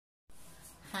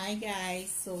Hi guys,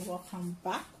 so welcome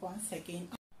back once again.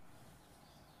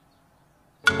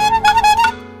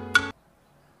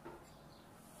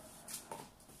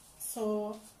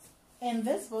 So in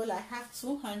this bowl I have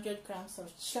 200 grams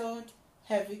of chilled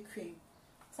heavy cream.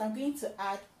 So I'm going to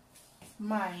add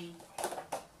my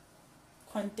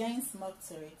condensed milk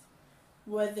to it.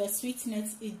 With the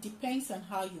sweetness, it depends on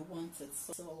how you want it.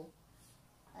 So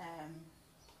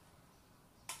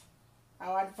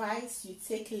I would advise you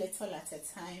take little at a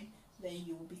time, then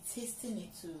you will be tasting it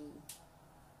to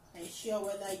ensure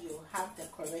whether you have the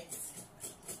correct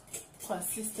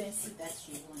consistency that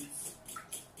you want.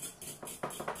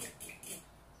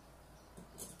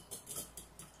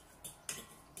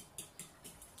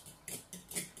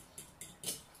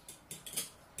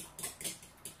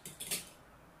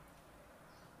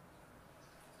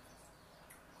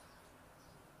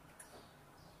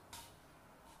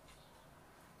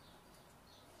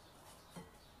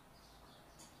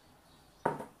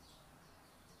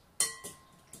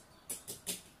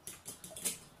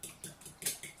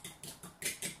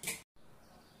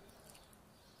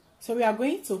 So we are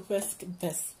going to whisk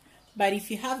this, but if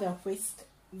you have a whisk,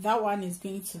 that one is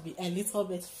going to be a little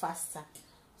bit faster.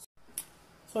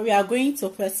 So we are going to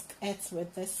whisk it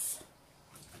with this,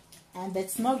 and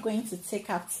it's not going to take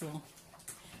up to,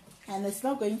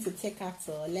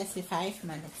 let's say 5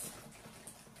 minutes.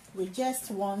 We just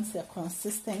want a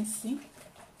consistency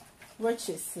which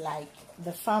is like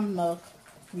the farm milk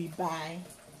we buy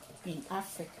in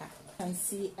Africa. You can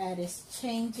see it is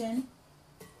changing.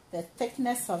 The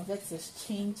thickness of it is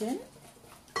changing.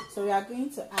 So we are going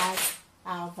to add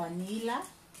our vanilla.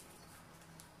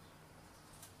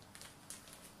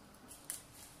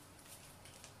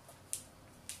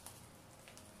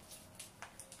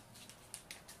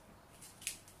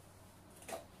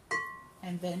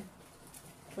 And then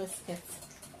whisk it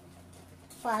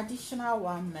for additional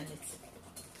 1 minute.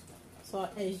 So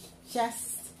it's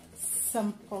just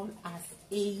simple as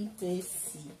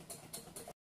ABC.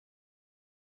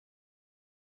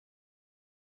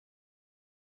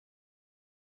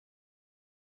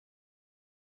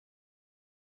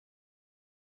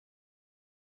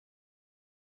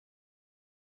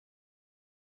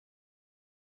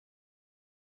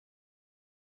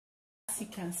 As you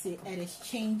can see, it is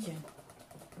changing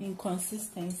in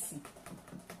consistency.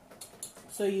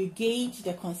 So you gauge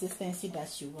the consistency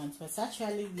that you want. But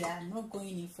actually, we are not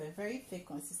going in for a very thick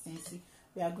consistency.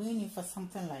 We are going in for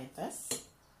something like this.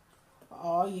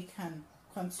 Or you can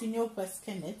continue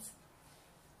whisking it.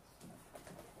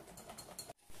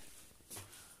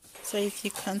 So if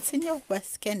you continue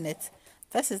whisking it,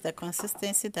 this is the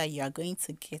consistency that you are going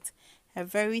to get. A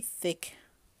very thick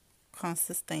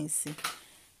consistency.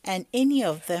 And any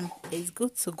of them is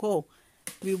good to go.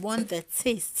 We want the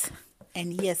taste,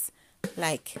 and yes,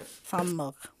 like farm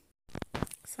milk.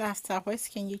 So after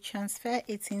whisking, you transfer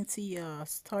it into your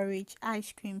storage,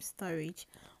 ice cream storage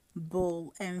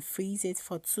bowl, and freeze it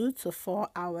for 2 to 4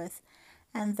 hours,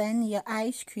 and then your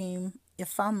ice cream, your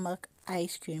farm milk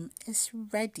ice cream, is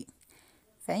ready.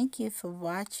 Thank you for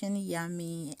watching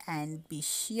Yummy, and be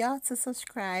sure to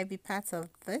subscribe, be part of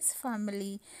this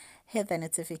family, hit the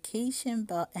notification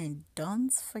bell, and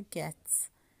don't forget,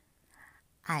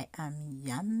 I am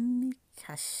Yummy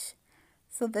Cash.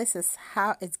 So this is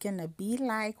how it's gonna be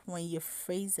like when you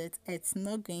freeze it. It's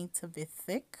not going to be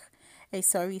thick.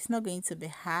 It's not going to be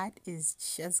hard.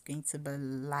 It's just going to be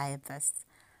like this.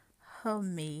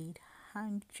 Homemade,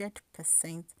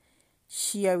 100%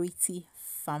 surety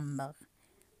farm milk.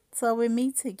 Till we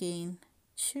meet again,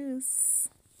 choose.